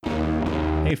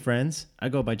Hey friends, I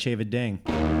go by Chavid Dang.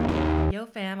 Yo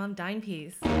fam, I'm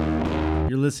Dinepiece.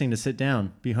 You're listening to Sit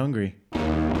Down, Be Hungry.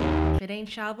 If it ain't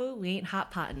shabu, we ain't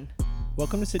hot potting.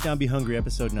 Welcome to Sit Down, Be Hungry,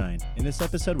 episode 9. In this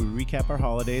episode, we recap our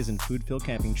holidays and food-filled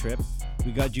camping trip.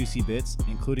 We got juicy bits,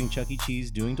 including Chuck E.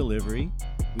 Cheese doing delivery.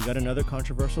 We got another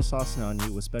controversial Saucin On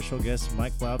You with special guests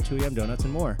Myk Blauuw of 2AM Donuts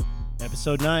and more.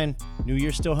 Episode 9, New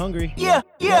Year's Still Hungry. Yeah.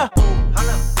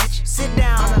 Sit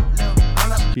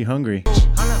down. Be hungry.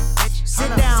 Sit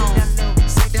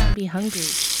down. Be hungry.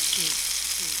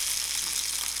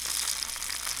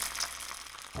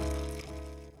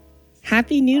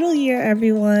 Happy Noodle Year,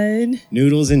 everyone.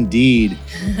 Noodles indeed.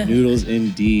 Noodles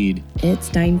indeed. It's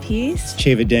Dinepiece.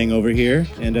 Chavid Dang over here.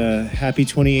 And happy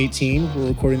 2018. We're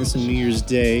recording this on New Year's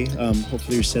Day.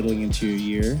 Hopefully you're settling into your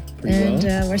year pretty well.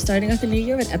 And we're starting off the new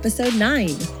year with episode 9.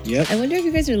 Yep. I wonder if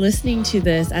you guys are listening to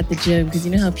this at the gym, because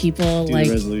you know how people Do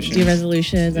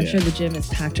resolutions. I'm Yeah. sure the gym is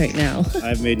packed right now.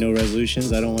 I've made no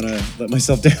resolutions. I don't want to let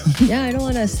myself down. Yeah, I don't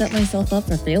want to set myself up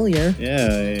for failure.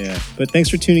 Yeah. But thanks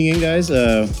for tuning in, guys.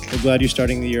 We're glad you're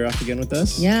starting the year off again with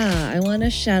us. Yeah, I want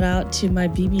to shout out to my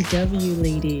BBW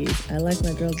ladies. I like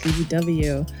my girls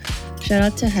BBW. Shout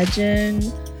out to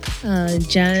Hedgen,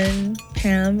 Jen,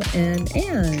 Pam, and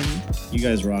Anne. You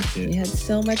guys rocked it. We had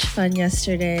so much fun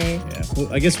yesterday. Yeah.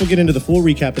 Well, I guess we'll get into the full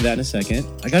recap of that in a second.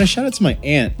 I got a shout out to my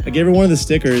aunt. I gave her one of the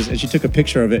stickers and she took a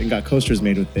picture of it and got coasters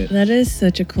made with it. That is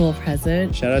such a cool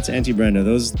present. Shout out to Auntie Brenda.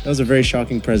 That was a very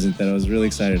shocking present that I was really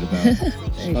excited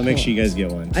about. I'll make sure you guys get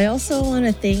one. I also want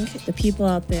to thank the people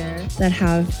out there that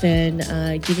have been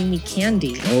giving me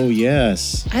candy. Oh,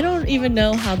 yes. I don't even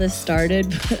know how this started,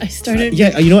 but I started...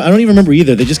 Yeah, you know what? I don't even remember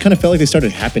either. They just kind of felt like they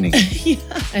started happening. Yeah.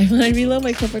 When I reload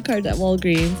my corporate cards at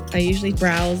Walgreens, I usually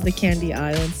browse the candy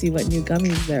aisle and see what new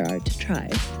gummies there are to try.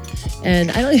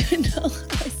 And I don't even know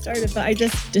how I started, but I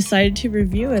just decided to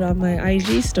review it on my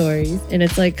IG stories. And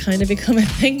it's like kind of become a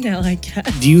thing now, I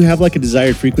guess. Do you have like a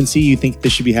desired frequency you think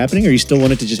this should be happening, or you still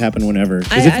want it to just happen whenever?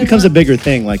 Because if it becomes a bigger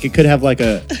thing, like it could have like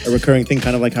a recurring thing,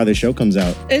 kind of like how the show comes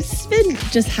out. It's been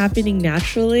just happening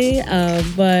naturally,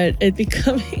 but it's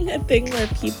becoming a thing where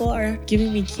people are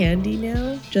giving me candy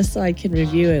now just so I can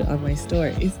review it on my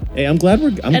stories. Hey, I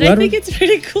think it's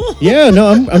pretty cool. Yeah, no,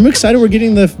 I'm excited. We're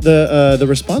getting the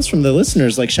response from the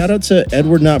listeners. Like, shout out to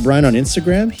Edward Not Brian on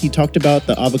Instagram. He talked about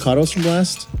the avocados from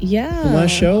last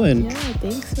show, and yeah,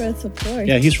 thanks for the support.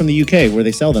 yeah, he's from the UK where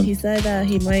they sell them. He said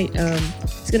he might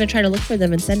he's gonna try to look for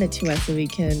them and send it to us so we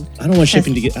can. I don't want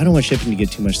shipping to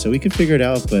get too much, so we could figure it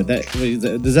out. But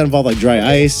does that involve like dry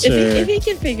ice? If he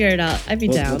can figure it out, I'd be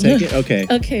down. We'll take it. Okay.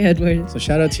 Okay, Edward. So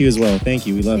shout out to you as well. Thank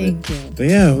you. We love it. Thank you. But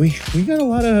yeah, we got a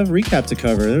lot of recap to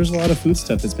cover. There's a lot of food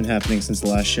stuff that's been happening since the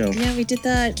last show. Yeah, we did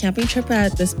that camping trip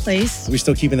at this place. We're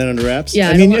still keeping that under wraps? Yeah.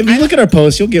 I mean, if you look at our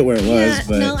post, you'll get where it was. Yeah,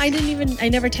 But no, I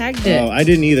never tagged it. Oh, I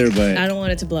didn't either, but I don't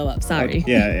want it to blow up. Sorry.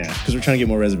 Yeah, because we're trying to get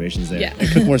more reservations there. Yeah. And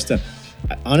cook more stuff.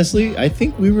 Honestly, I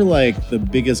think we were like the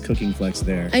biggest cooking flex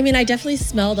there. I mean, I definitely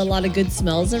smelled a lot of good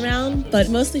smells around, but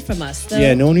mostly from us, though.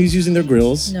 Yeah, no one was using their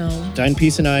grills. No.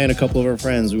 Dinepiece and I and a couple of our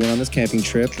friends, we went on this camping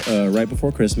trip right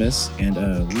before Christmas, and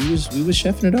we was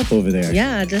chefing it up over there.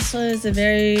 Yeah, this was a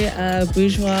very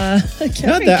bourgeois camping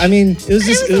Not that. I mean, it was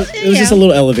just a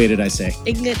little elevated, I say.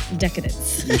 Ignite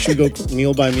decadence. You should go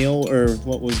meal by meal, or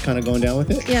what was kind of going down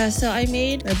with it? Yeah, so I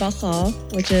made my bao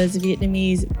khao, which is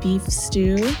Vietnamese beef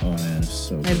stew. Oh man, it's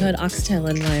so good. I put oxtail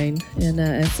in mine,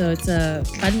 and so it's a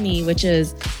banh mi, which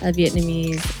is a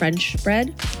Vietnamese French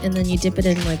bread, and then you dip it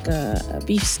in like a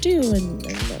beef stew and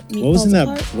meat. What was in that?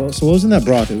 What was in that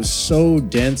broth? It was so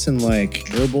dense and like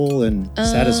herbal and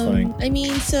satisfying. I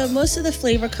mean, so most of the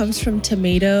flavor comes from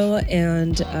tomato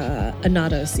and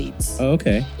annatto seeds. Oh,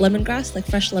 okay. Lemongrass, like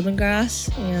fresh lemongrass,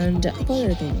 and a couple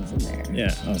other things in there.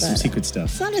 Yeah, some secret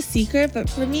stuff. It's not a secret, but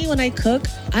for me, when I cook,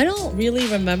 I don't really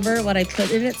remember what I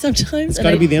put in it sometimes. It's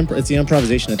got to be the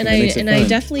improvisation. I think that makes it fun. I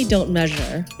definitely don't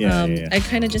measure. Yeah. I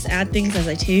kind of just add things as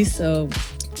I taste, so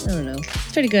I don't know.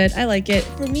 It's pretty good. I like it.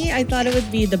 For me, I thought it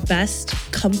would be the best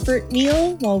comfort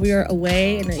meal while we were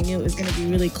away, and I knew it was going to be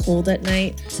really cold at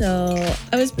night. So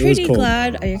I was pretty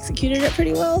glad I executed it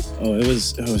pretty well. Oh, it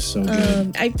was so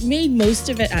good. I made most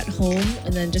of it at home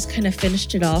and then just kind of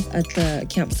finished it off at the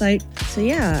campsite. So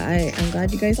yeah, I'm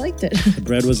glad you guys liked it. The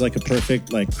bread was like a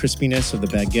perfect like crispiness of the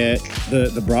baguette.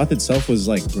 The broth itself was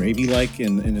like gravy-like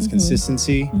in its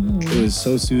consistency. Mm-hmm. It was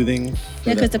so soothing.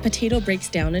 Yeah, because the potato breaks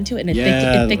down into it and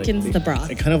it thickens the broth.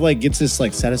 It kind of like gets this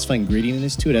like satisfying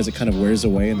grattiness to it as it kind of wears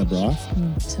away in the broth.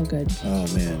 So good. Oh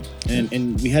man.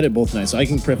 And we had it both nights. So I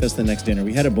can preface the next dinner.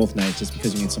 We had it both nights just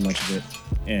because we ate so much of it,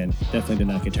 and definitely did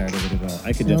not get tired of it at all.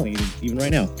 I could definitely eat it even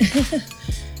right now.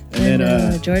 And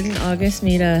then Jordan August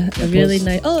made a really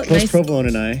nice. Oh, nice. Provolone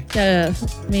and I.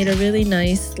 Made a really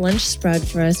nice lunch spread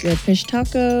for us. We had fish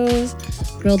tacos,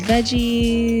 grilled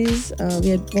veggies. We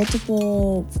had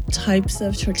multiple types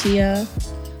of tortilla.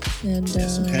 And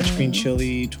some hatch green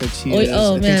chili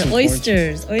tortillas.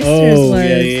 Oysters. Oh,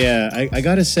 yeah. I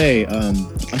gotta say, I'm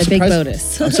a big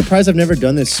bonus. I'm surprised I've never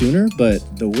done this sooner,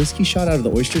 but the whiskey shot out of the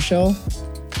oyster shell,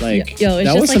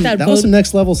 that was some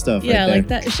next level stuff. Yeah, right there. like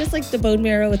that. It's just like the bone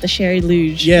marrow with the sherry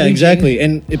luge. Yeah, exactly.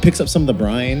 And it picks up some of the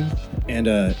brine. And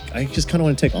I just kind of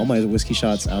want to take all my whiskey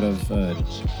shots out of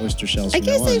oyster shells. I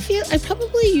guess I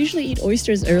probably usually eat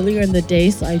oysters earlier in the day,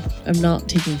 so I'm not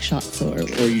taking shots so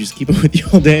early. Or you just keep it with you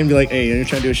all day and be like, hey, you're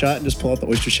trying to do a shot and just pull out the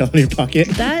oyster shell in your pocket.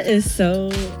 That is so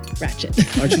ratchet.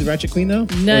 Aren't you the ratchet queen though?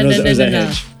 No.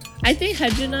 Hedge? I think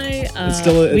Hedge and I, it's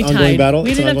still an ongoing battle.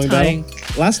 We ended up tying.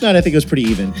 Last night I think it was pretty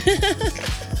even.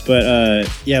 But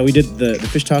we did the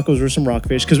fish tacos were some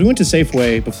rockfish because we went to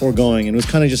Safeway before going and it was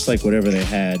kind of just like whatever they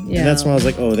had. Yeah. And that's when I was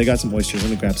like, oh, they got some oysters.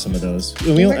 Let me grab some of those.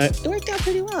 It worked out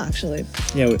pretty well, actually.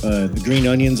 Yeah, the green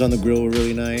onions on the grill were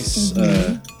really nice.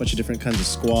 A bunch of different kinds of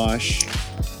squash.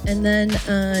 And then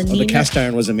the cast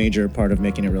iron was a major part of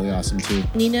making it really awesome too.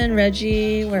 Nina and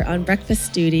Reggie were on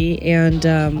breakfast duty and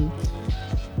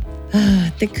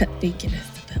thick cut bacon is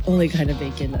the only kind of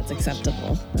bacon that's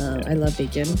acceptable. I love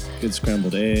bacon. Good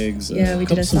scrambled eggs. We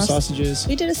did some sausages.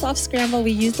 We did a soft scramble.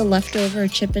 We used the leftover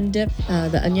chip and dip,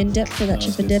 the onion dip for that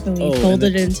chip and dip, and we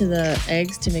folded it into the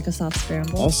eggs to make a soft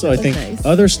scramble. Also, I think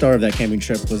other star of that camping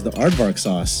trip was the aardvark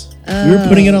sauce. We were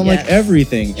putting it on like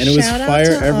everything, and it was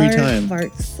fire every time.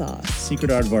 Aardvark sauce.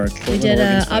 Secret aardvark. We did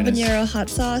a habanero hot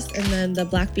sauce, and then the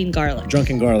black bean garlic.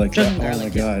 Drunken garlic. Oh my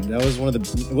god, that was one of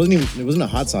the. It wasn't a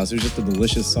hot sauce. It was just a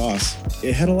delicious sauce.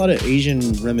 It had a lot of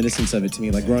Asian reminiscence of it to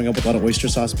me, like growing up with a lot of oyster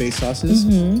sauce based sauces.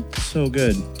 So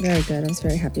good. Very good. I was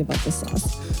very happy about the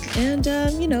sauce. And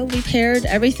we paired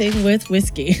everything with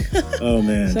whiskey. Oh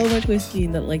man, so much whiskey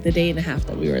in the day and a half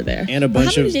that we were there. And a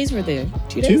bunch how many days were there?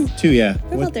 2 days? Two, yeah.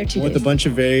 We're about there 2 days. With a bunch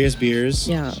of various beers.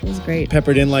 Yeah, it was great.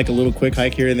 Peppered in like a little quick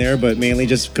hike here and there, but mainly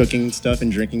just cooking stuff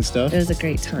and drinking stuff. It was a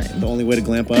great time. The only way to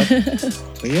glamp up.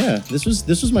 But yeah, this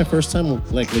was my first time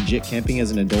like legit camping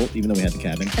as an adult, even though we had the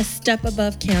cabin. A step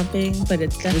above camping, but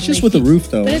it's definitely... It's just with the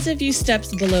roof though. But it's a few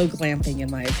steps below glamping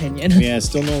in my opinion. Yeah,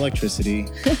 still no electricity.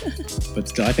 But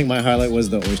still, I think my highlight was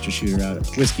the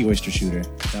whiskey oyster shooter.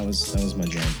 That was my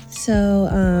jam. So,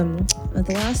 at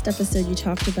the last episode, you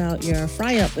talked about your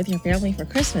fry up with your family for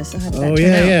Christmas. So how did that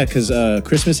turn out? Yeah, because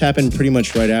Christmas happened pretty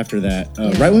much right after that.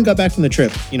 Right when we got back from the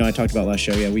trip, I talked about last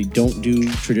show. Yeah, we don't do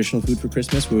traditional food for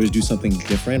Christmas. We always do something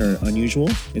different or unusual.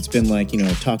 It's been like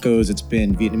tacos. It's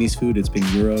been Vietnamese food. It's been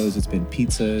gyros. It's been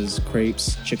pizzas,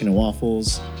 crepes, chicken and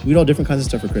waffles. We eat all different kinds of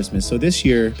stuff for Christmas. So this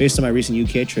year, based on my recent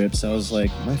UK trips, I was like,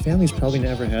 my family's probably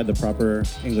never had the proper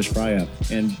English fry up.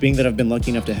 And being that I've been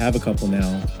lucky enough to have a couple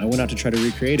now, I went out to try to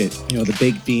recreate it. The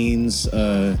baked beans,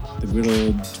 the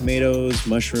griddled tomatoes,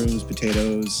 mushrooms,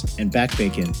 potatoes, and back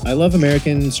bacon. I love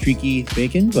American streaky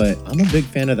bacon, but I'm a big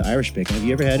fan of the Irish bacon. Have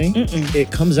you ever had any?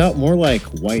 It comes out more like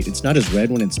white. It's not as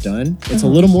red when it's done. It's a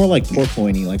little more like pork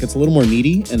loiny. Like it's a little more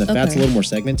meaty and the fat's a little more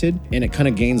segmented, and it kind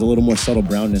of gains a little more subtle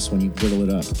brownness when you griddle it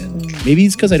up. And maybe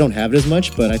it's because I don't have it as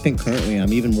much, but I think currently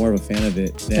I'm even more of a fan of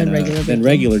it than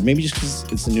regular. Maybe just because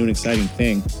it's a new and exciting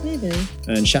thing. Maybe.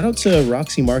 And shout out to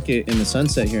Roxy Market in the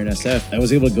Sunset here in SF. I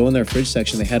was able to go in their fridge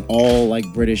section. They had all like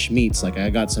British meats. Like I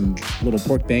got some little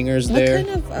pork bangers there.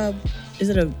 What kind of is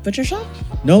it a butcher shop?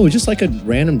 No, it was just like a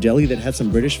random deli that had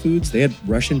some British foods. They had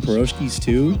Russian pierogies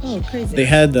too. Oh, crazy. They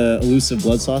had the elusive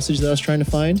blood sausage that I was trying to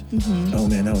find. Oh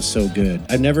man, that was so good.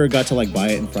 I've never got to like buy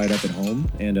it and fry it up at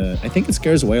home. And I think it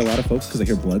scares away a lot of folks because they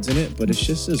hear bloods in it. But it's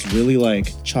just this really like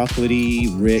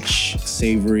chocolatey, rich,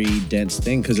 savory, dense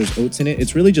thing because there's oats in it.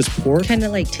 It's really just pork. Kind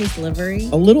of like taste livery.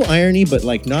 A little irony, but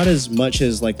like not as much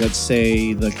as like, let's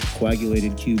say, the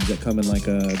coagulated cubes that come in like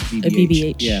a BBH. A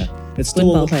BBH. Yeah. It's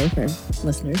still for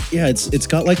listeners. Yeah, it's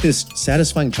got like this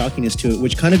satisfying chalkiness to it,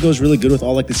 which kind of goes really good with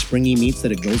all like the springy meats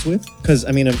that it goes with. Because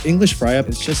I mean, an English fry up,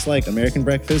 it's just like American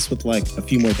breakfast with like a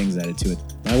few more things added to it.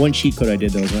 My one cheat code I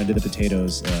did though is when I did the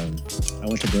potatoes. I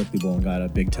went to Berkeley Bowl and got a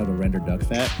big tub of rendered duck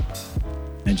fat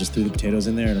and just threw the potatoes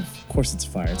in there, and of course it's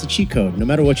fire. It's a cheat code. No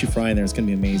matter what you fry in there, it's gonna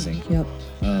be amazing. Yep.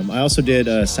 I also did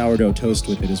sourdough toast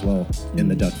with it as well in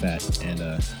the duck fat,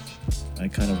 and I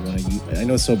kind of want to use. I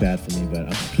know it's so bad for me, but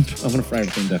I'm gonna fry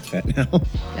everything duck fat now.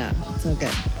 Yeah, it's so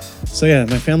good. So yeah,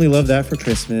 my family loved that for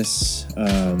Christmas.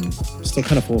 Still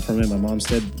kind of full from it. My mom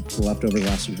said the leftovers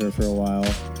lasted her for a while.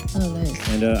 Oh, nice.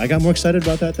 And I got more excited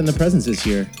about that than the presents this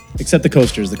year. Except the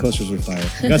coasters. The coasters were fire.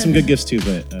 I got some good gifts too,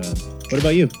 but what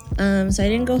about you? So I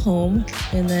didn't go home,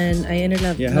 and then I ended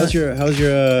up. Yeah, how's your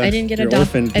I didn't get your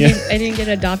adopted. orphan? I didn't get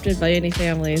adopted by any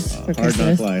families for Hard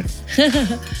Christmas. knock life.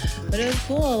 But it was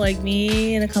cool. Like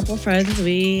me and a couple friends,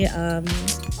 we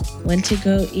went to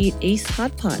go eat Ace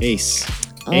Hot Pot. Ace.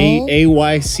 All-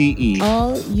 AYCE.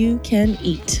 All you can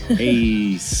eat.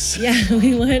 Ace. Yeah,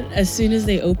 we went as soon as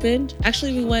they opened.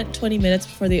 Actually, we went 20 minutes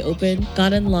before they opened,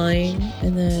 got in line,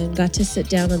 and then got to sit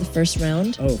down on the first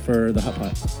round. Oh, for the hot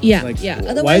pot. Yeah, Like, yeah. why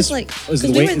Otherwise, is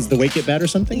the wait get bad or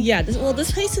something? Yeah,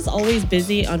 this place is always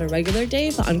busy on a regular day,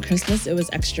 but on Christmas it was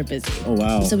extra busy. Oh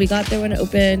wow. So we got there when it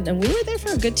opened, and we were there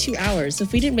for a good 2 hours. So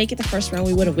if we didn't make it the first round,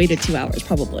 we would have waited 2 hours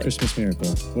probably. Christmas miracle.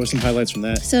 What were some highlights from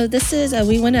that? So this is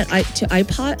we went to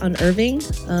iPot on Irving.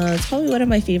 It's probably one of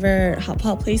my favorite hot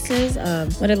pot places.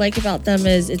 What I like about them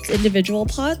is it's individual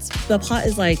pots. The pot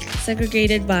is like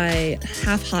segregated by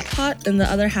half hot pot, and the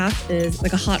other half is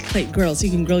like a hot plate grill, so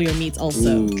you can grill your meats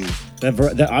also. Ooh,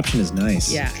 that option is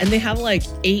nice. Yeah, and they have like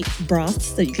 8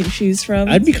 broths that you can choose from.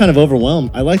 I'd be kind of overwhelmed.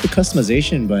 I like the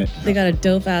customization, but They got a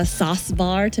dope ass sauce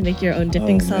bar to make your own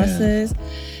dipping Oh, man. sauces.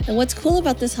 And what's cool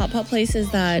about this hot pot place is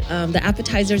that the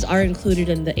appetizers are included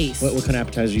in the Ace. what kind of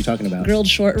appetizer are you talking about? Grilled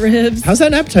short ribs. How's that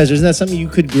an appetizer? Isn't that something you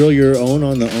could grill your own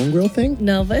on the own grill thing?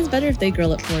 No, but it's better if they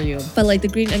grill it for you. But like the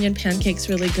green onion pancake's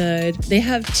really good. They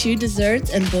have 2 desserts,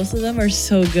 and both of them are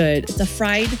so good. It's a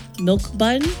fried milk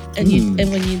bun, and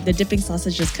the dipping sauce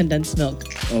is just condensed milk.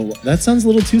 Oh, that sounds a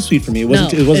little too sweet for me. It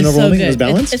wasn't it's overwhelming. So It was good.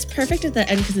 balanced. It's perfect at the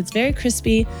end because it's very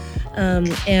crispy, and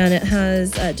it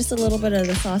has just a little bit of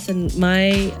the sauce. And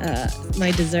my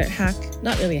dessert hack,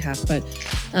 not really a hack, but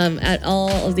at all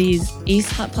of these Ace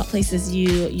hot pot places,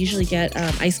 you usually get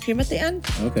ice cream at the end.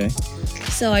 Okay.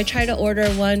 So I try to order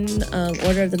one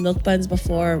order of the milk buns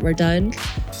before we're done,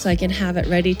 so I can have it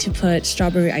ready to put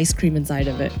strawberry ice cream inside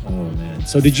of it. Oh man.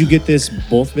 So did you get this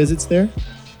both visits there?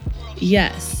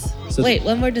 Yes. So- Wait,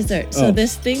 one more dessert. So Oh.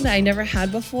 this thing that I never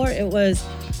had before, it was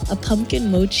a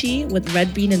pumpkin mochi with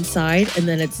red bean inside, and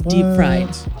then it's deep fried.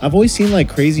 What? I've always seen like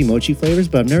crazy mochi flavors,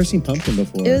 but I've never seen pumpkin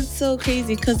before. It was so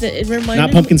crazy because it reminded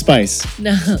Not pumpkin spice.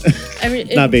 No,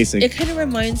 Not basic. It kind of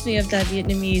reminds me of that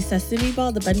Vietnamese sesame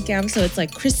ball, the bun cam. So it's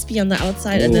like crispy on the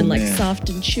outside and Oh, then like man. soft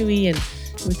and chewy, and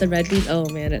with the red bean. Oh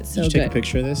man, it's so Did you take good. a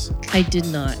picture of this? I did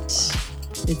not.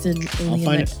 It's in. I'll Only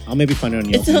find in it. I'll maybe find it on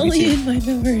my, Yelp. it's maybe only too. in my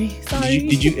memory. Sorry.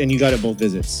 And you got it both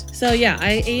visits. So yeah,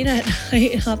 I ate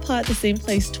hot pot at the same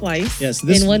place twice. Yeah, so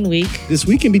this- in 1 week. This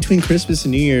week in between Christmas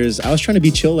and New Year's, I was trying to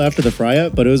be chill after the fry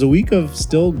up, but it was a week of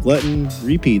still glutton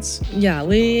repeats. Yeah,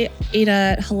 we ate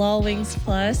at Halal Wings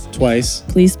Plus. Twice.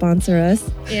 Please sponsor us.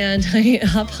 And I ate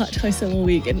hot pot twice in a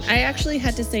week. And I actually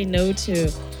had to say no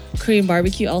to Korean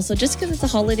barbecue also, just because it's the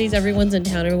holidays, everyone's in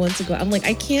town, everyone wants to go. I'm like,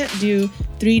 I can't do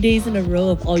 3 days in a row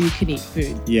of all you can eat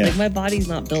food. Yeah. Like my body's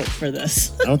not built for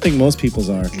this. I don't think most people's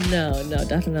are. No,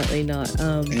 definitely not.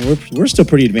 And we're still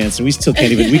pretty advanced, and we still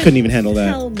can't even. We couldn't even handle that.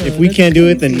 Hell no, If we that's can't do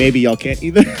it, then crazy. maybe y'all can't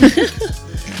either.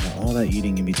 All that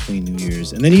eating in between New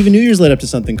Year's, and then even New Year's led up to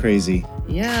something crazy.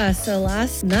 Yeah, so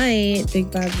last night,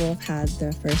 Big Bad Wolf had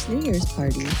their first New Year's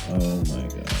party. Oh my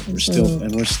God, we're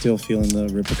So- still feeling the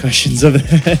repercussions of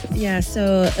that. Yeah,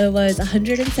 so it was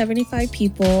 175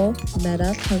 people met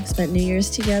up, spent New Year's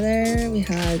together. We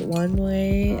had One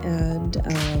Way and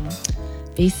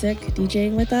Basic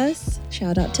DJing with us.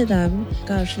 Shout out to them.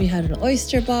 Gosh, we had an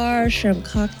oyster bar, shrimp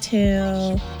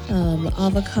cocktail,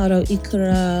 avocado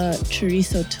ikura,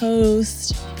 chorizo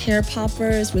toast, pear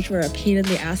poppers, which were a pain in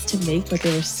the ass to make, but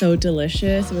they were so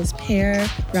delicious. It was pear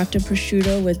wrapped in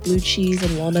prosciutto with blue cheese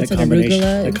and walnuts and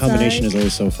arugula That combination is inside.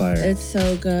 always so fire. It's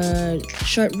so good.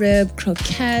 Short rib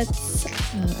croquettes.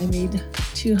 I made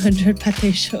 200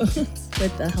 pate shows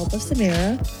with the help of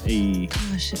Samira. Hey.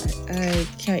 Gosh, I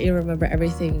can't even remember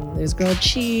everything. There's grilled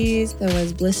cheese. There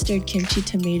was blistered kimchi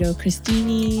tomato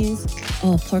crostinis.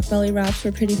 Oh, pork belly wraps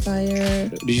were pretty fire.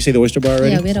 Did you say the oyster bar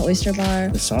already? Yeah, we had an oyster bar.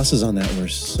 The sauces on that were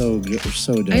so good, were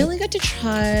so dope. I only got to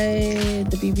try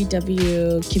the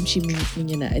BBW kimchi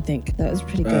mignonette, I think. That was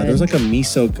pretty good. There was like a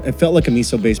miso. It felt like a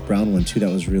miso-based brown one too. That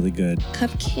was really good.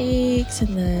 Cupcakes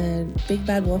and then Big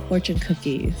Bad Wolf fortune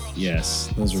cookies. Yes.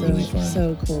 Those were really fun.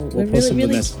 So cool. We'll post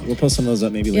some of those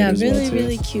up maybe later as well, too. Yeah,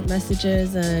 really cute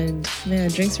messages. And, man,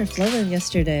 drinks were flowing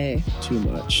yesterday. Too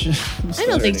much. I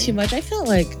don't think too much. I felt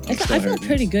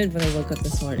pretty good when I woke up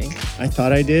this morning. I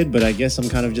thought I did, but I guess I'm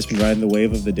kind of just been riding the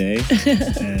wave of the day.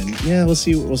 And, yeah, we'll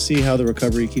see how the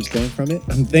recovery keeps going from it.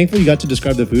 I'm thankful you got to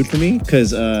describe the food for me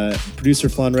because producer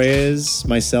Flan Reyes,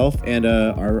 myself, and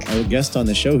our guest on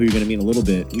the show who you're going to meet in a little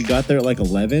bit, we got there at like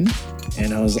 11.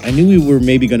 And I knew we were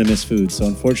maybe going to miss food, so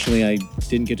unfortunately I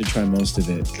didn't get to try most of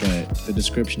it, but the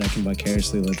description, I can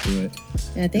vicariously live through it.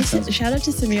 Yeah, thanks. Shout out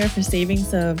to Samira for saving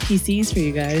some PCs for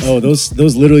you guys. Oh, those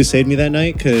literally saved me that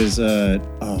night because,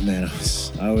 oh man,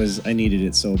 I needed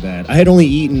it so bad. I had only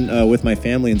eaten with my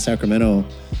family in Sacramento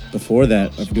before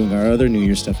that, of doing our other New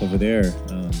Year's stuff over there.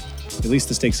 At least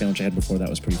the steak sandwich I had before that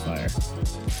was pretty fire.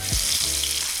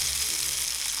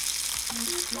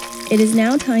 It is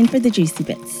now time for the Juicy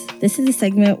Bits. This is a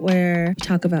segment where we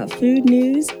talk about food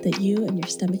news that you and your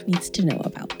stomach needs to know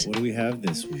about. What do we have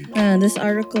this week? This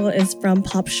article is from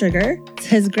Pop Sugar. It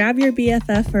says, grab your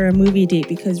BFF for a movie date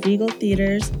because Regal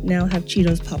Theaters now have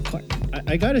Cheetos popcorn.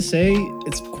 I gotta say,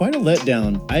 it's quite a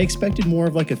letdown. I expected more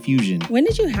of like a fusion. When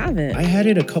did you have it? I had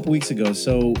it a couple weeks ago.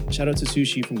 So shout out to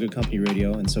Sushi from Good Company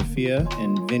Radio and Sophia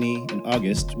and Vinny in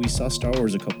August. We saw Star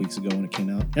Wars a couple weeks ago when it came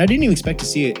out. And I didn't even expect to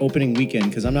see it opening weekend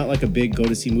because I'm not like a big go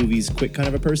to see movies quick kind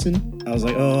of a person. I was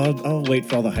like, I'll wait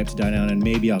for all the hype to die down and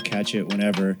maybe I'll catch it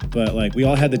whenever. But like we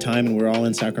all had the time and we're all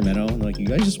in Sacramento and like, you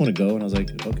guys just want to go? And I was like,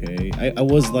 okay. I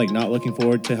was like not looking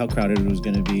forward to how crowded it was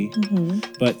going to be.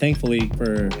 Mm-hmm. But thankfully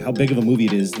for how big of a movie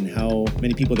it is and how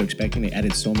many people they're expecting, they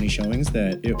added so many showings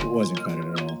that it wasn't crowded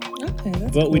at all. Okay,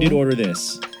 that's But cool. we did order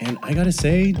this and I gotta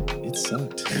say, it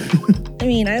sucked. I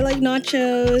mean, I like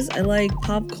nachos. I like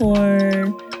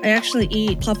popcorn. I actually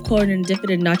eat popcorn and dip it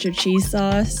in nacho cheese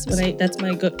sauce.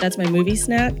 That's my movie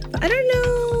snack. But I don't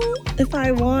know if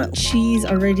I want cheese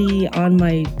already on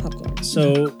my popcorn.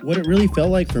 So what it really felt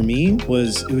like for me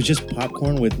was it was just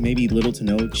popcorn with maybe little to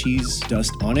no cheese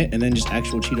dust on it and then just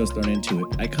actual Cheetos thrown into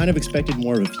it. I kind of expected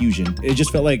more of a fusion. It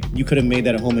just felt like you could have made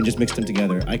that at home and just mixed them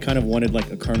together. I kind of wanted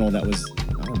like a kernel that was,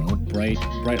 I don't know, bright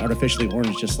artificially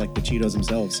orange, just like the Cheetos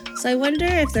themselves. So I wonder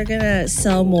if they're gonna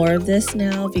sell more of this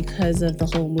now because of the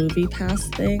whole movie pass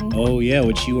thing. Oh yeah,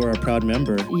 which you are a proud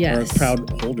member. Yes. Or a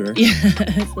proud holder.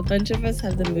 Yes, a bunch of us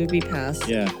have the movie pass.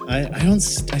 Yeah,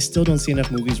 I still don't see enough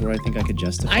movies where I think I could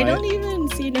justify I don't even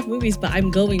see enough movies, but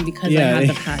I'm going because I have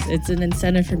the pass. It's an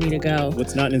incentive for me to go.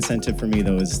 What's not an incentive for me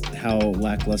though is how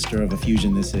lackluster of a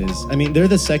fusion this is. I mean, they're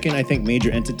the second, I think,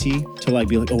 major entity to like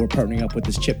be like, oh, we're partnering up with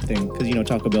this chip thing. Because, you know,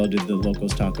 Taco Bell did the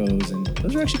Locos Tacos and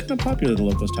those are actually kind of popular, the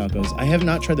Locos Tacos. I have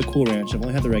not tried the Cool Ranch. I've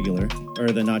only had the regular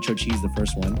or the nacho cheese, the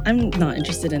first one. I'm not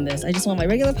interested in this. I just want my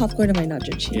regular popcorn and my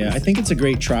nacho cheese. Yeah, I think it's a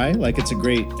great try. Like, it's a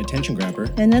great attention grabber.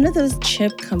 And none of those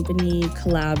chip company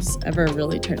collabs ever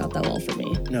really turned out that well for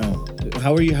me. No.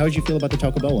 How did you feel about the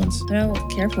Taco Bell ones? I don't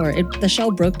care for it. The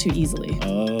shell broke too easily.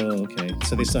 Oh, okay.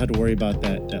 So they still had to worry about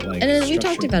that like. And then we structure.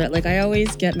 talked about it. Like, I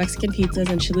always get Mexican pizzas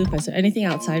and chalupas. So anything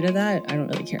outside of that, I don't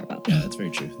really care about. Yeah, that's very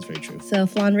true. That's very true. So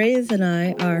Flan Reyes and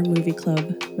I are movie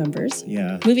club members.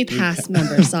 Yeah. Movie pass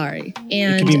members, sorry.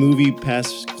 And it could be Movie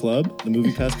Pass Club, the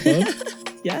Movie Pass Club.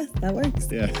 Yeah, that works.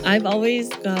 Yeah. I've always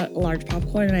got a large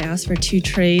popcorn and I ask for 2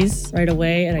 trays right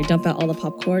away and I dump out all the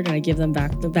popcorn and I give them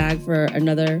back the bag for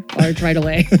another large right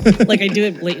away. Like I do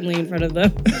it blatantly in front of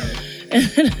them. And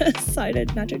then a side of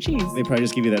nacho cheese. They probably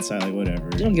just give you that side, like, whatever.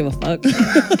 I don't give a fuck.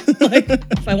 Like,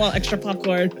 if I want extra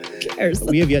popcorn, who cares?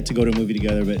 We have yet to go to a movie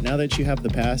together, but now that you have the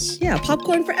pass... Yeah,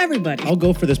 popcorn for everybody. I'll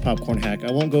go for this popcorn hack.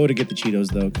 I won't go to get the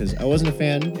Cheetos, though, because I wasn't a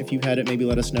fan. If you've had it, maybe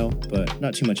let us know, but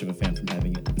not too much of a fan from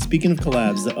having it. And speaking of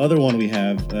collabs, the other one we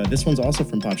have, this one's also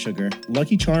from Pop Sugar.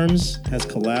 Lucky Charms has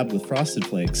collabed with Frosted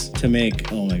Flakes to make...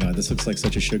 Oh my god, this looks like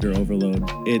such a sugar overload.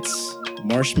 It's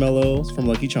marshmallows from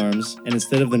Lucky Charms, and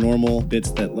instead of the normal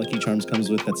bits that Lucky Charms comes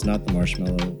with, that's not the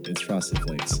marshmallow, it's Frosted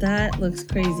Flakes. That looks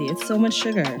crazy. It's so much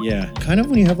sugar. Yeah, kind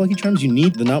of when you have Lucky Charms, you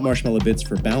need the not marshmallow bits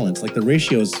for balance. Like the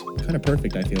ratio's kind of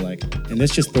perfect, I feel like. And this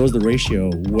just throws the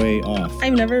ratio way off.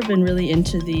 I've never been really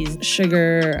into these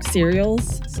sugar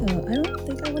cereals, so I don't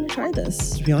think I want to try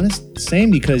this. To be honest, same,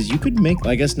 because you could make,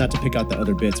 I guess not to pick out the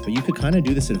other bits, but you could kind of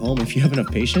do this at home if you have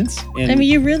enough patience. And I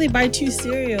mean, you really buy 2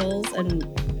 cereals and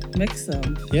mix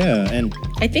them. Yeah, and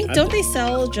I think, don't they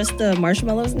sell just the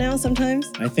marshmallows now sometimes?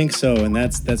 I think so, and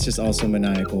that's just also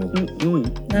maniacal.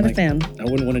 Not a fan. I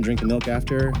wouldn't want to drink the milk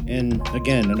after. And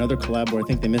again, another collab where I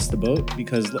think they missed the boat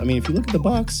because, I mean, if you look at the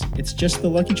box, it's just the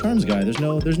Lucky Charms guy. There's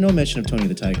no mention of Tony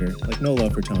the Tiger. Like, no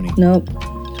love for Tony. Nope.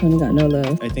 Tony got no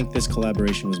love. I think this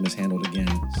collaboration was mishandled again.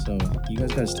 So you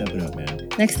guys gotta step it up, man.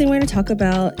 Next thing we're going to talk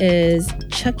about is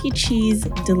Chuck E. Cheese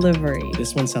delivery.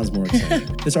 This one sounds more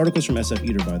exciting. This article's from SF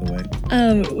Eater, by the way.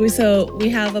 So we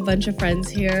have a bunch of friends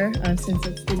here since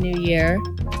it's the new year.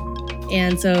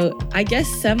 And so I guess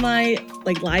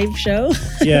live show.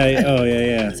 Yeah. Oh,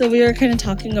 yeah. So we were kind of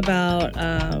talking about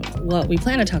what we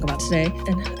plan to talk about today.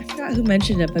 And I forgot who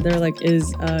mentioned it, but they're like,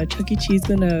 is Chuck E. Cheese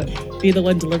going to be the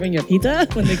one delivering your pizza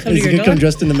when they come to Is your he door? gonna come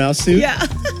dressed in the mouse suit? Yeah.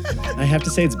 I have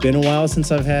to say it's been a while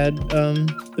since I've had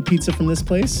the pizza from this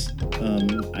place.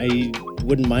 I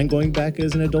wouldn't mind going back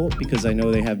as an adult because I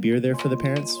know they have beer there for the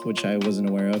parents, which I wasn't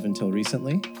aware of until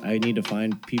recently. I need to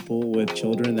find people with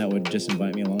children that would just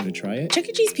invite me along to try it. Chuck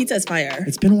E. Cheese pizza is fire.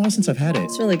 It's been a while since I've had it.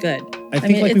 It's really good. I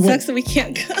think it sucks that we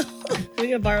can't go. We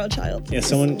need to borrow a child. Yeah,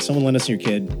 someone lend us your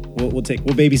kid. We'll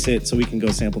babysit so we can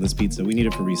go sample this pizza. We need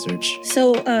it for research.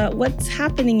 So what's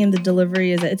happening in the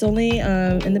delivery is that it's only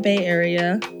in the Bay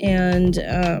Area, and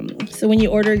so when you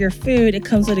order your food, it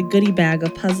comes with a goodie bag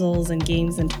of puzzles and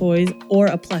games and toys, or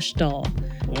a plush doll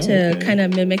to kind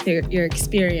of mimic your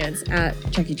experience at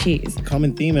Chuck E. Cheese.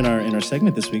 Common theme in our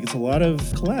segment this week, it's a lot of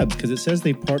collabs because it says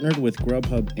they partnered with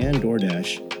Grubhub and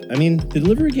DoorDash. I mean, the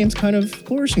delivery game's kind of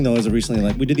flourishing though as of recently.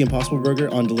 Like we did the Impossible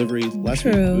Burger on delivery last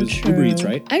week. It was Uber Eats,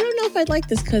 right? I don't know if I'd like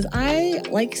this because I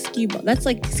like skee ball. That's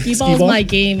like skee ball is my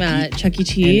game at Chuck E.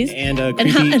 Cheese. And I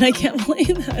can't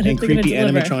believe that. And creepy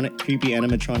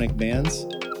animatronic bands.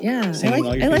 Yeah,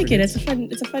 I like it. It's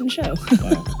a fun show.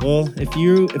 Wow. Well, if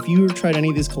you tried any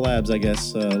of these collabs, I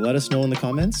guess let us know in the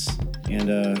comments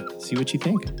and see what you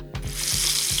think.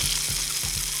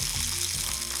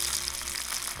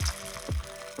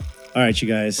 All right, you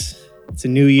guys. It's a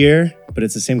new year, but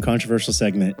it's the same controversial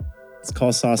segment. It's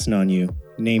called Saucin On You.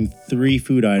 Name 3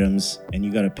 food items, and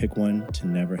you got to pick one to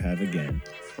never have again.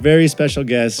 Very special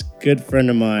guest, good friend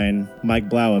of mine, Myk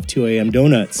Blauuw of 2AM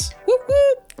Donuts. Whoop,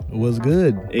 whoop. What's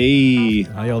good? Hey.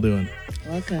 How y'all doing?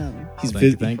 Welcome. He's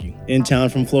Thank you. in town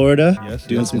from Florida, Yes,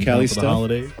 doing some in Cali town for stuff. the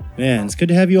holidays. Man, it's good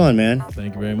to have you on, man.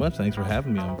 Thank you very much. Thanks for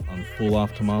having me. I'm full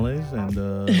off tamales and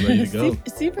ready to go.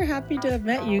 Super happy to have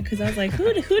met you because I was like,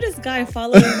 who does guy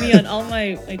following me on all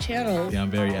my channels? Yeah,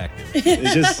 I'm very active.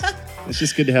 It's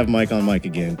just good to have Myk on Myk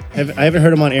again. I haven't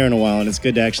heard him on air in a while, and it's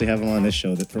good to actually have him on this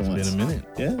show for once. It's been a minute.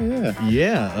 Yeah.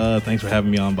 Yeah. Thanks for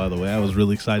having me on, by the way. I was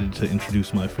really excited to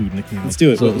introduce my food nickname. Let's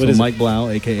do it. So What is it? Myk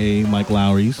Blauuw, a.k.a. Myk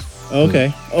Lowry's. Oh,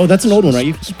 okay. Oh, that's an old one, right?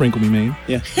 You Sprinkle me, man.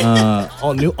 Yeah.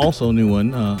 Also new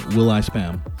one. Will I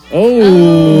spam?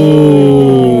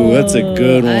 Oh, that's a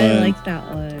good one. I like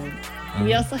that one.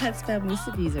 We also had spam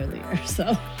musubis earlier,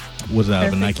 so. Was that out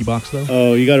of a Perfect. Nike box, though?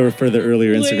 Oh, you got to refer the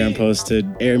earlier Instagram Wait. post to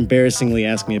embarrassingly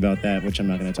ask me about that, which I'm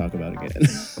not going to talk about again.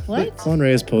 What? Juan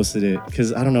Reyes posted it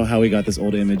because I don't know how we got this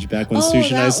old image back when Oh, Saucin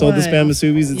and I that sold the one. spam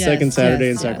musubis at Yes, Second Saturday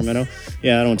yes, in yes. Sacramento.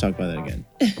 Yeah, I don't want to talk about that again.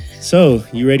 So,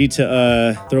 you ready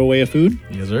to throw away a food?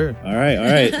 Yes, sir. All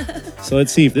right. So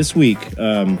let's see if this week,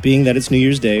 being that it's New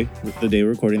Year's Day, the day we're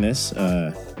recording this,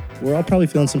 we're all probably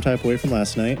feeling some type of way from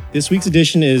last night. This week's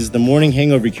edition is the Morning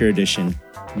Hangover Cure edition.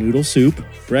 Noodle soup,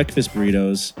 breakfast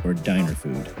burritos, or diner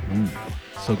food. Ooh.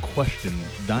 So question,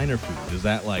 diner food, is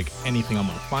that like anything I'm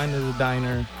going to find at a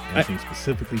diner? Anything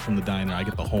specifically from the diner? I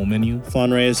get the whole menu?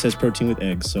 Juan Reyes says protein with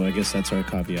eggs, so I guess that's our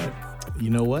caveat. You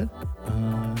know what?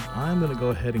 I'm going to go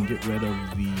ahead and get rid of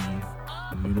the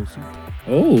noodle soup.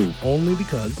 Oh, Only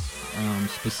because,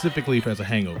 specifically if as a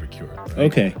hangover cure. Right?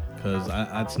 okay. Because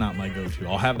that's not my go-to.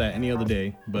 I'll have that any other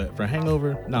day, but for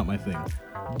hangover, not my thing.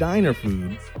 Diner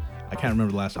food, I can't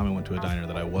remember the last time I went to a diner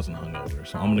that I wasn't hungover,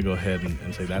 so I'm going to go ahead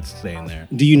and say that's staying there.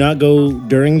 Do you not go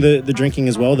during the drinking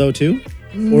as well, though, too?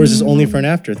 Or is this only for an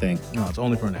after thing? No, it's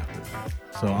only for an after.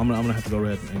 So I'm gonna have to go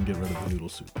ahead and get rid of the noodle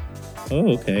soup.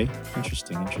 Oh, okay.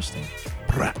 Interesting.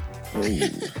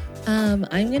 Oh,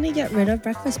 I'm gonna get rid of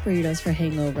breakfast burritos for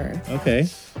hangover. okay.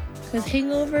 Because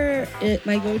hangover,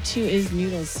 my go-to is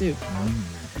noodle soup.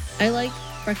 I like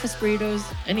breakfast burritos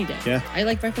any day. Yeah. I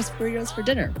like breakfast burritos for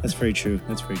dinner. That's very true.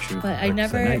 But I Breakfast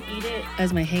never at night. eat it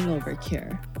as my hangover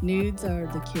cure. Nudes are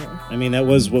the cure. I mean, that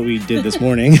was what we did this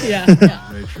morning. Yeah.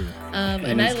 Very true.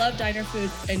 And I love diner food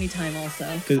anytime also.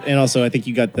 And also, I think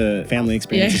you got the family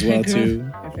experience as well, too.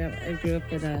 I grew up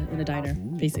in a diner,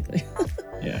 basically.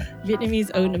 Yeah.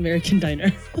 Vietnamese-owned American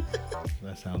diner.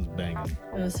 That sounds banging.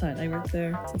 It was fun. I worked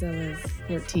there since I was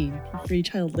 14 for free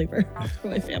child labor for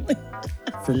my family.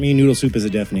 For me, noodle soup is a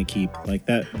definite keep. Like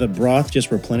that, the broth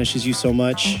just replenishes you so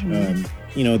much.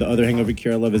 The other hangover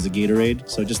cure I love is a Gatorade.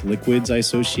 So just liquids I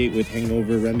associate with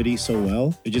hangover remedy so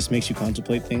well. It just makes you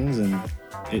contemplate things, and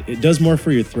it does more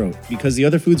for your throat because the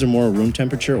other foods are more room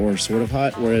temperature or sort of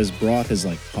hot, whereas broth is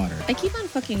like hotter. I keep on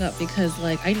fucking up because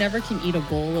I never can eat a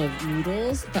bowl of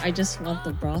noodles, but I just want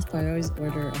the broth, but I always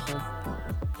order a whole bowl.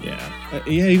 Yeah,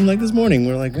 even like this morning,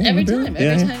 we're like, man, Every barely-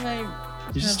 time I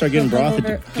You just have start getting broth.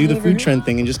 Do the food trend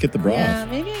thing and just get the broth. Yeah,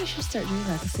 maybe I should start doing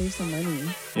that to save some money.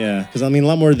 Yeah, because I mean, a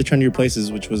lot more of the trendier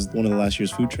places, which was one of the last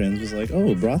year's food trends, was like,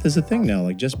 oh, broth is a thing now,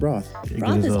 like just broth. Yeah,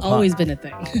 Broth has always been a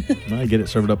thing. I get it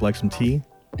served up like some tea.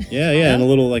 Yeah, and a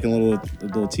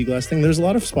little tea glass thing. There's a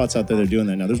lot of spots out there that are doing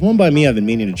that now. There's one by me I've been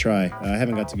meaning to try. I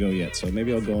haven't got to go yet, so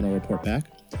maybe I'll go and I'll report back.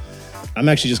 I'm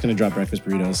actually just going to drop breakfast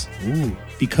burritos. Ooh.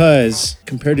 Because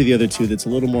compared to the other two, that's a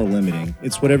little more limiting.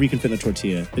 It's whatever you can fit in a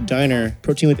tortilla. The diner,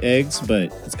 protein with eggs, but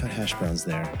it's got hash browns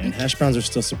there. And hash browns are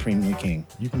still supremely king.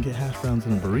 You can get hash browns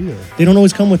in a burrito. They don't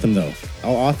always come with them, though.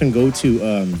 I'll often go to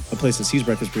a place that sees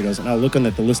breakfast burritos, and I'll look on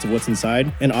the list of what's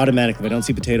inside, and automatically, if I don't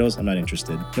see potatoes, I'm not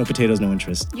interested. No potatoes, no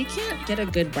interest. You can't get a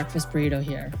good breakfast burrito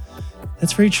here.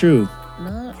 That's very true.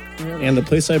 Not really. And the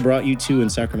place I brought you to in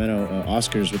Sacramento,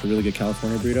 Oscar's, with a really good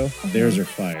California burrito, theirs are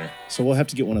fire. So we'll have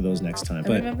to get one of those next time.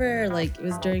 I remember, like, it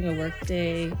was during a work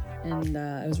day, and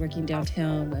I was working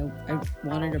downtown. I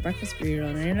wanted a breakfast burrito,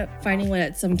 and I ended up finding one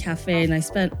at some cafe, and I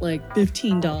spent like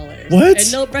 $15. What?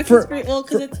 And no breakfast burrito. Well,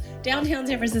 because it's downtown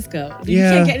San Francisco. You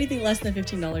can't get anything less than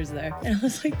 $15 there. And I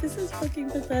was like, this is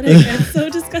fucking pathetic. It's so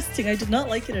disgusting. I did not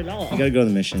like it at all. You gotta go to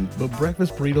the Mission. But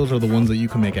breakfast burritos are the ones that you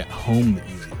can make at home the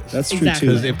easiest. That's true Exactly.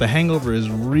 too. Because if the hangover is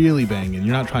really banging,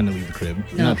 you're not trying to leave the crib.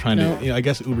 You're No, not trying no. to. You know, I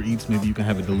guess Uber Eats, maybe you can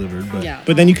have it delivered. But Yeah.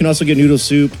 But then you can also get noodle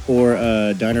soup or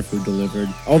diner food delivered.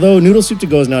 Although noodle soup to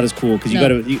go is not as cool because No,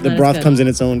 the not as broth good. comes in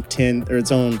its own tin or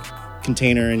its own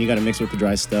container, and you got to mix it with the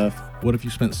dry stuff. what if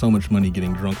you spent so much money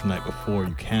getting drunk the night before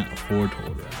you can't afford to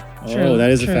order it? Oh, that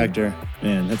is true. a factor.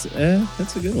 Man, that's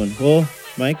a good one. Well,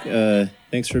 Myk,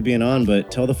 thanks for being on,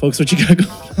 but tell the folks what you got going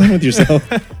on with yourself.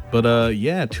 But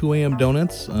yeah, 2 a.m.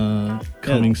 donuts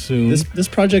coming soon. This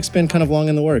project's been kind of long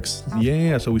in the works.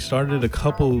 Yeah, so we started a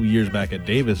couple years back at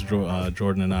Davis.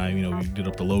 Jordan and I, we did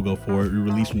up the logo for it. We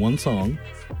released one song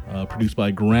produced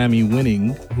by Grammy-winning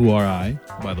Who Are I,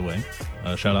 by the way.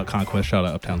 Shout out Conquest, shout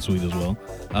out Uptown Suite as well.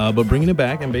 But bringing it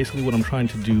back, and basically what I'm trying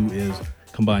to do is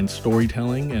combine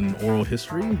storytelling and oral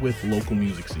history with local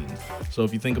music scenes. So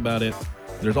if you think about it,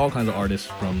 there's all kinds of artists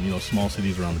from small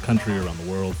cities around the country, around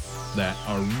the world, that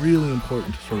are really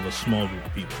important to sort of a small group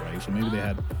of people, right? So maybe they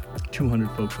had 200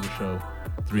 folks for the show,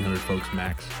 300 folks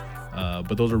max.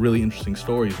 But those are really interesting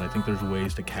stories, and I think there's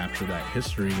ways to capture that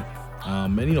history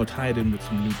and tie it in with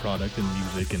some new product and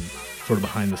music and sort of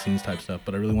behind the scenes type stuff.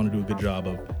 But I really want to do a good job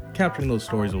of capturing those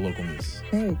stories of local music.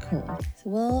 Very cool. So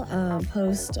we'll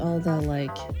post all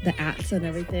the ats and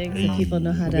everything so people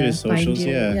know how Look at his to find socials,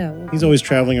 you. yeah. He's always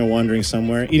traveling or wandering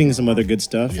somewhere, eating some other good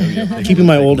stuff. Keeping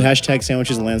my old hashtag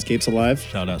sandwiches and landscapes alive.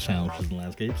 Shout out Sandwiches and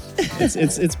Landscapes.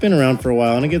 It's been around for a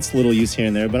while, and it gets a little use here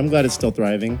and there, but I'm glad it's still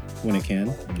thriving when it can.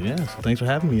 Yeah, so thanks for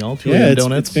having me, all 2 Yeah, a.m. it's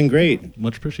Donuts. been great.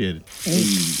 Much appreciated.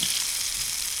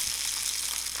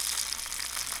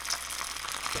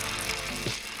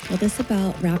 Well, this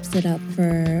about wraps it up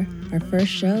for our first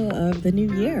show of the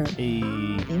new year. Hey,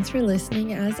 Thanks for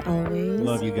listening, as always.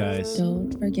 love you guys.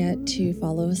 Don't forget to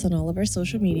follow us on all of our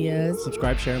social medias.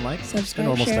 Subscribe, share, and like. The Subscribe,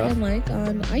 normal share, stuff. and like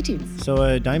on iTunes.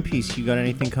 So, Dinepiece, you got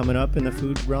anything coming up in the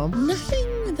food realm?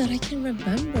 Nothing that I can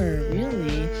remember,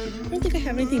 really. I don't think I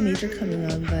have anything major coming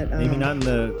on, but Maybe not in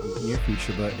the near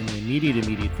future, but in the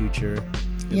immediate future.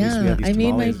 At least we yeah, have these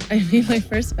tamales. I made my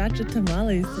first batch of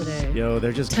tamales today. Yo,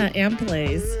 they're just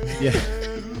Amplays.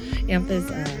 yeah, Amp is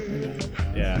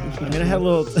yeah. I'm gonna have a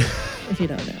little if you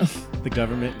don't know. the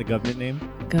government name.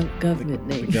 Government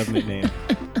name. The government name.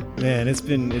 Man, it's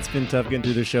been tough getting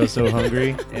through the show so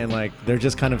hungry, and they're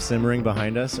just kind of simmering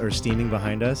behind us or steaming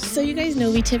behind us, So you guys know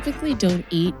we typically don't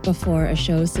eat before a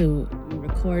show, so we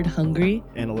record hungry.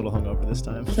 and a little hungover this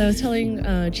time. So I was telling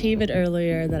Chavid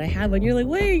earlier that I had one. You're like,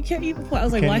 wait, you can't eat before. I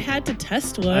was like, Can- well, I had to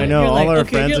test one. I know, You're all like, our okay.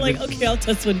 friends You're have like, okay, I'll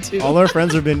test one too. All our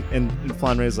friends have been in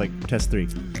Flandra's test 3,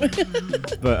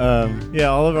 but yeah,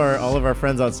 all of our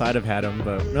friends outside have had them.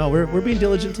 But no, we're being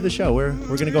diligent to the show. We're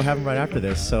gonna go have them right after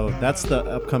this. So that's the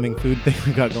upcoming food thing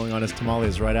we got going on is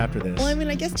tamales right after this. Well, I mean,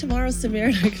 I guess tomorrow Samir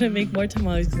and I are gonna make more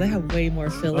tamales because I have way more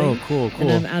filling. Oh, cool. And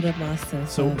I'm out of masa.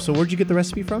 So where'd you get the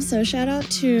recipe from? So shout out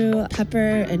to Pepper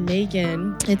and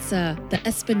Megan. It's the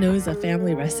Espinoza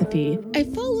family recipe. I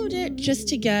followed it just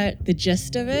to get the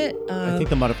gist of it. I think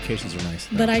the modifications are nice.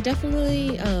 But I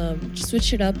definitely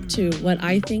switched it up to what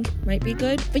I think might be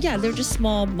good. But yeah, they're just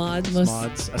small mods.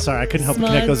 Smods. Sorry, I couldn't help but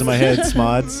connect those in my head.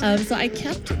 Smods. So I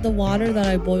kept the water that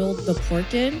I boiled the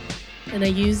pork in, and I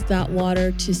used that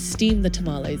water to steam the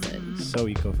tamales in. So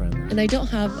eco-friendly. And I don't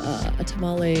have a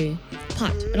tamale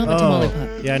pot. I don't have a tamale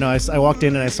pot. Yeah, no, I walked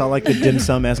in and I saw like the dim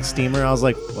sum-esque steamer. I was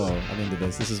like, whoa, I'm into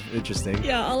this. This is interesting.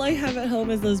 Yeah, all I have at home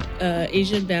is those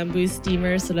Asian bamboo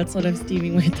steamers, so that's what I'm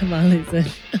steaming my tamales in.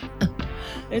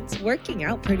 It's working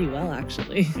out pretty well,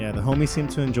 actually. Yeah, the homies seem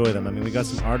to enjoy them. I mean, we got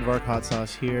some aardvark hot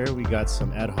sauce here. We got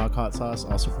some ad hoc hot sauce,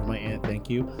 also from my aunt. Thank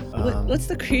you. What's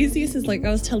the craziest is like I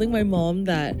was telling my mom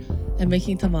that I'm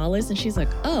making tamales, and she's like,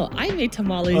 "Oh, I made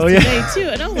tamales today too."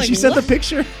 And I was like, she sent what? the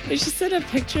picture. And she sent a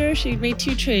picture. She made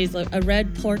 2 trays, like a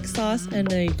red pork sauce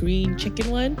and a green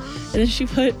chicken one, and then she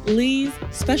put Lee's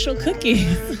special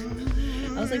cookies.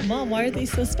 I was like, "Mom, why are they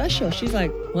so special?" She's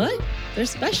like, "What? They're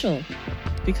special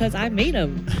because I made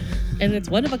them, and it's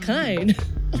one of a kind."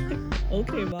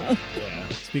 Okay, Mom. Yeah.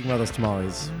 Speaking about those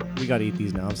tamales, we gotta eat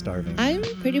these now. I'm starving. I'm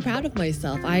pretty proud of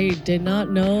myself. I did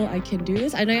not know I can do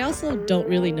this, and I also don't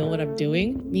really know what I'm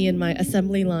doing. Me and my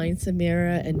assembly line,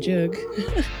 Samira and Jug,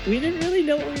 we didn't really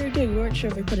know what we were doing. We weren't sure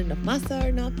if we put enough masa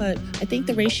or not, but I think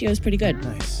the ratio is pretty good.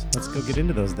 Nice. Let's go get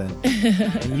into those then.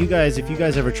 And you guys, if you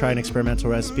guys ever try an experimental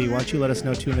recipe, why don't you let us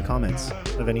know too in the comments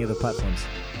of any of the platforms.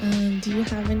 Do you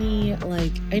have any,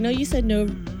 like, I know you said no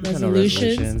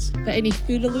resolutions, but any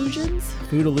food illusions?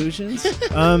 Food illusions?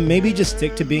 Maybe just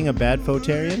stick to being a bad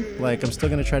fotarian. Like, I'm still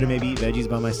going to try to maybe eat veggies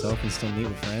by myself and still meet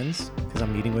with friends because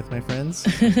I'm meeting with my friends.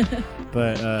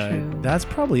 But that's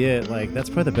probably it. Like,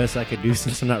 that's probably the best I could do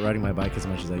since I'm not riding my bike as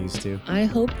much as I used to. I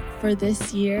hope for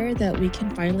this year that we can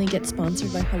finally get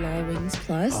sponsored by Halal Wings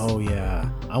Plus. Oh, yeah.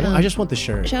 I just want the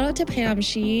shirt. Shout out to Pam.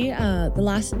 She,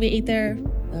 we ate there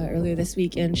earlier this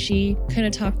week, and she kind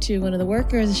of talked to one of the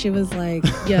workers, and she was like,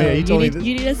 yo, Yeah, you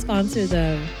need to sponsor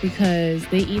them because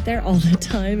they eat there all the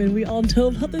time, and we all know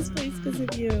about this place because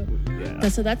of you. Yeah.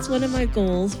 So that's one of my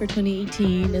goals for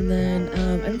 2018, and then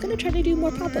I'm going to try to do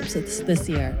more pop-ups this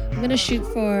year. I'm going to shoot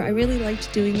for, I really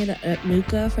liked doing it at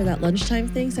Muka for that lunchtime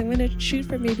thing, so I'm going to shoot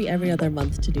for maybe every other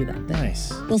month to do that thing.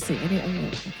 Nice. We'll see. I'm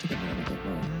going to have to get a little bit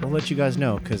more. We'll let you guys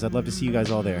know because I'd love to see you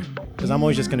guys all there because I'm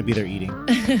always just going to be there eating.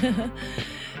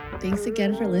 Thanks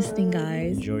again for listening,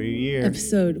 guys. Enjoy your year.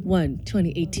 Episode 1,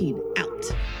 2018, out.